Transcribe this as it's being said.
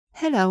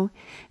Hello,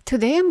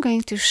 today I'm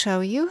going to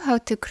show you how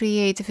to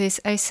create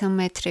this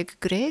isometric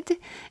grid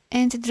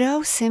and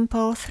draw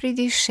simple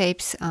 3D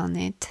shapes on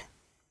it.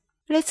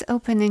 Let's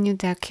open a new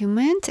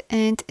document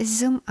and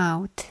zoom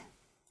out.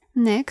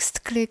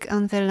 Next, click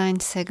on the line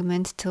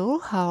segment tool,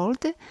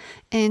 hold,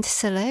 and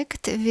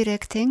select the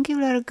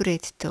rectangular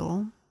grid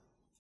tool.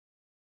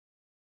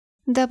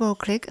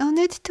 Double-click on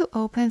it to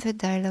open the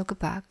dialog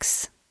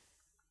box.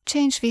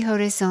 Change the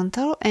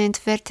horizontal and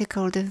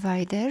vertical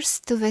dividers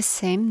to the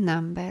same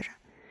number.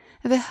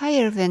 The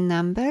higher the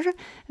number,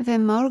 the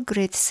more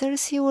grid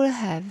cells you will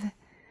have.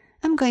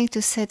 I'm going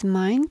to set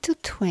mine to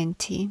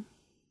 20.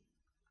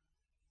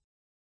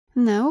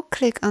 Now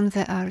click on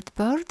the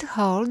artboard,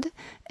 hold,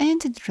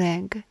 and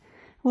drag.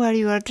 While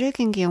you are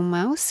dragging your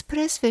mouse,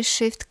 press the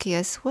Shift key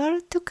as well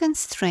to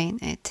constrain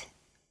it.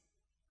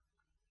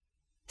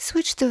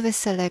 Switch to the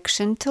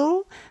selection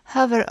tool,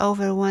 hover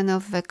over one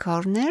of the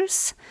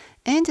corners,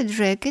 and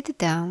drag it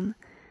down.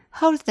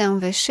 Hold down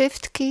the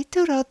Shift key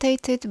to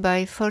rotate it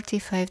by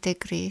 45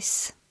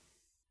 degrees.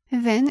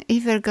 Then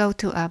either go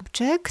to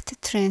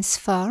Object,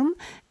 Transform,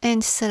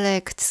 and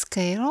select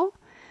Scale,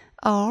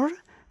 or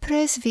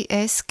press the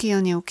S key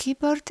on your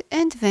keyboard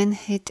and then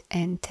hit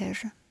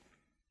Enter.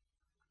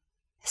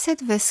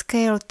 Set the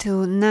scale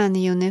to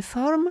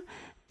non-uniform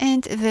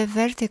and the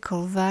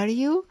vertical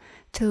value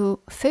to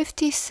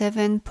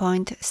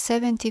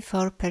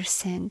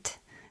 57.74%.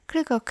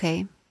 Click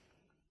OK.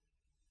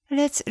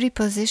 Let's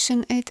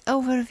reposition it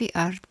over the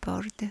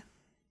artboard.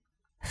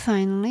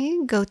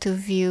 Finally, go to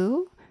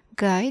View,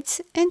 Guides,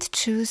 and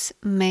choose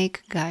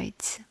Make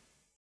Guides.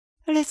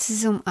 Let's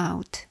zoom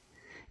out.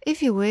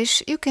 If you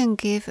wish, you can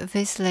give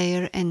this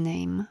layer a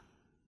name.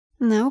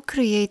 Now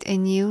create a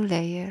new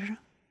layer.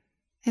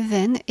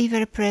 Then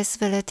either press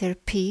the letter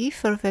P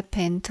for the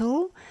pen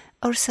tool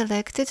or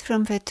select it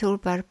from the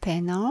toolbar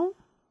panel.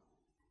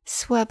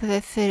 Swap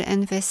the fill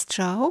and the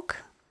stroke.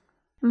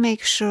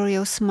 Make sure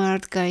your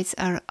smart guides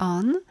are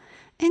on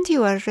and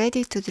you are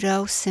ready to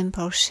draw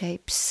simple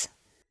shapes.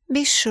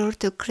 Be sure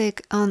to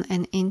click on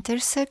an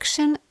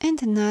intersection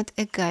and not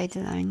a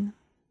guideline.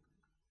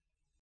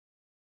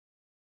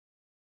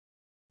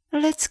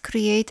 Let's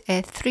create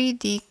a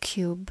 3D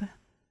cube.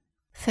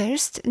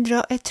 First,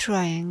 draw a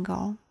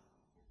triangle.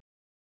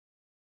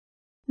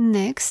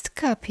 Next,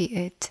 copy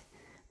it.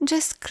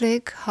 Just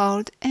click,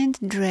 hold, and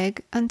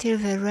drag until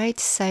the right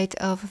side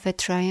of the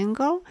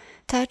triangle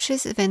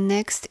touches the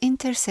next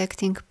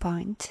intersecting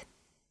point.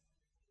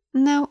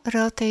 Now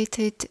rotate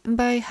it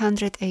by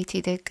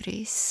 180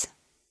 degrees.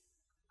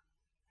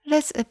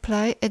 Let's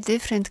apply a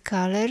different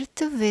color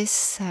to this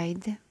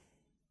side.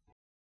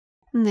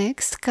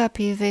 Next,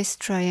 copy this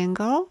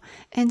triangle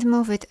and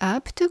move it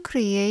up to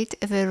create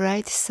the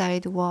right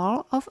side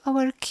wall of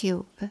our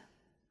cube.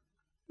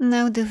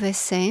 Now do the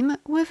same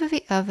with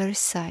the other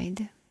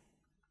side.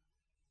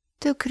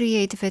 To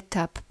create the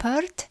top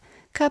part,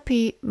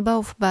 copy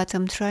both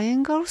bottom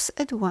triangles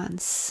at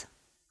once.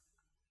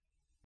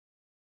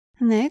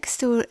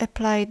 Next, we'll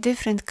apply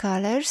different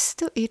colors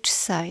to each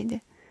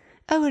side.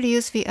 I will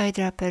use the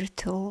eyedropper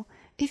tool.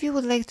 If you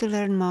would like to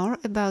learn more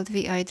about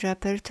the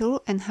eyedropper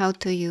tool and how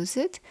to use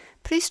it,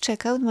 please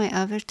check out my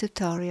other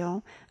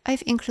tutorial.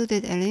 I've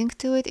included a link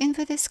to it in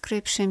the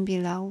description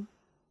below.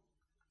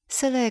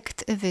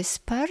 Select this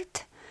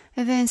part,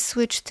 then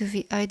switch to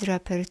the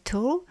eyedropper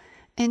tool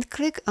and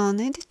click on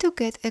it to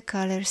get a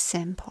color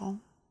sample.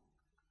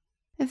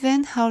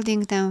 Then,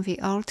 holding down the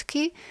Alt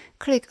key,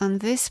 click on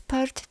this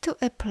part to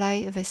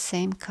apply the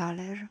same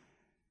color.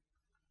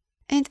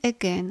 And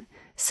again,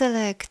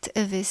 select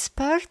this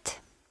part,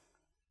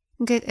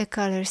 get a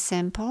color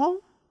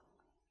sample,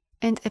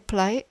 and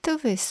apply to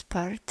this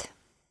part.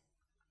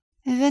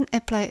 Then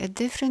apply a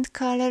different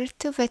color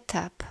to the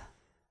top.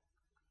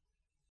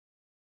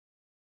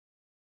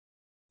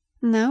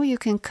 Now you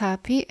can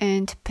copy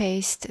and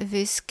paste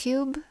this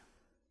cube,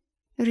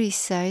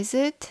 resize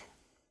it,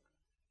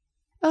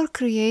 or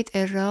create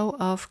a row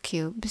of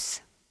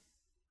cubes.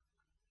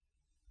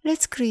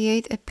 Let's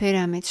create a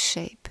pyramid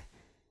shape.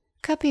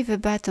 Copy the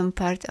bottom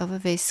part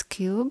of this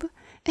cube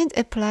and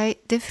apply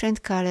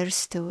different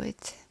colors to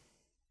it.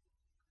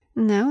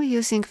 Now,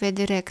 using the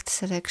Direct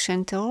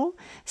Selection tool,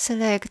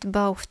 select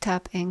both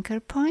top anchor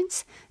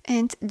points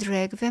and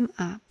drag them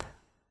up.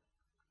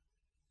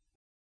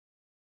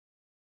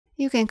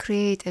 You can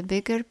create a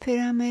bigger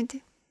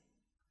pyramid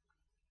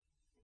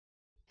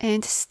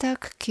and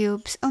stack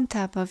cubes on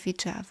top of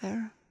each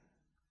other.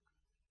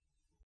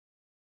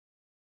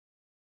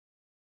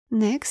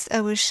 Next,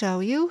 I will show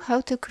you how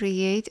to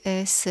create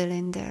a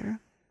cylinder.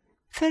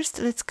 First,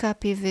 let's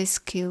copy this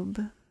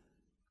cube.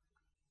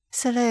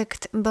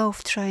 Select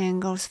both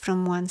triangles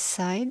from one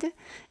side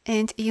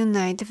and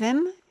unite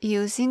them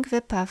using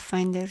the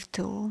Pathfinder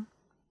tool.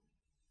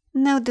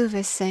 Now do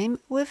the same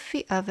with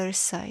the other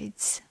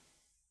sides.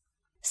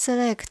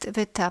 Select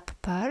the top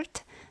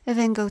part,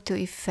 then go to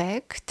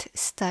Effect,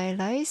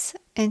 Stylize,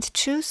 and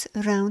choose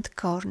Round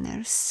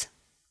Corners.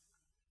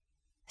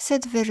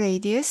 Set the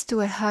radius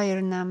to a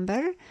higher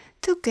number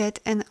to get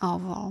an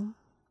oval.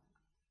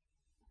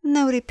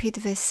 Now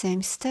repeat the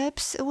same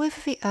steps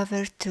with the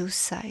other two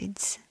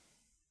sides.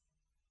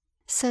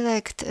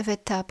 Select the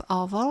top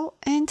oval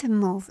and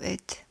move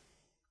it.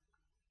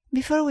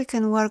 Before we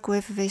can work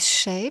with this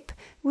shape,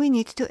 we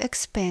need to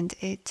expand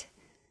it.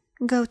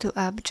 Go to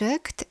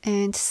Object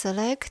and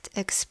select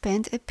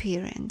Expand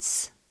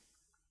Appearance.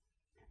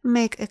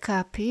 Make a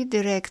copy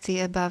directly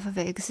above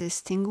the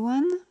existing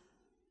one.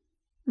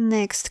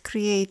 Next,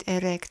 create a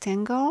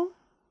rectangle.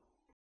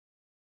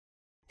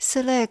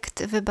 Select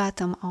the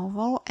bottom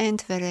oval and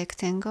the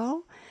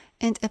rectangle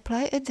and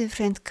apply a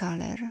different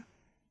color.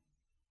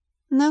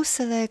 Now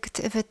select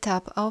the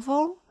top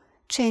oval,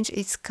 change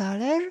its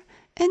color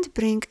and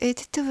bring it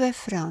to the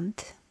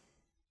front.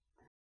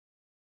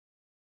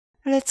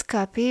 Let's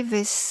copy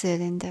this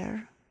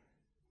cylinder.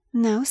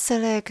 Now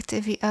select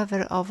the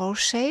other oval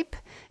shape,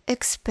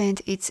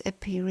 expand its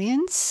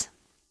appearance.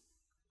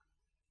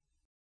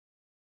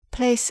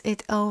 Place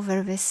it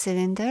over the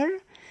cylinder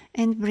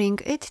and bring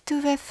it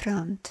to the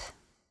front.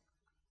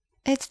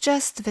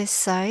 Adjust the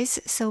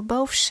size so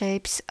both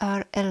shapes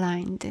are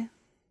aligned.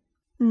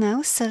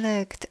 Now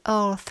select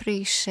all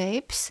three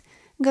shapes,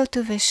 go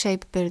to the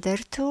Shape Builder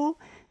tool,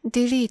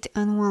 delete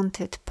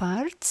unwanted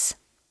parts,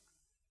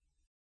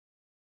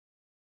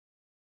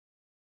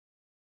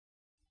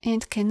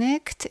 and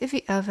connect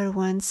the other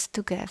ones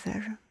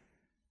together.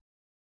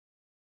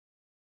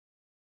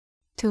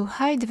 To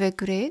hide the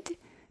grid,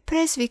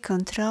 press the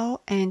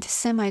Ctrl and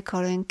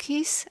semicolon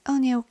keys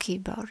on your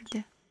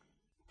keyboard.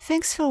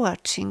 Thanks for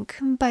watching,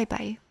 bye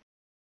bye.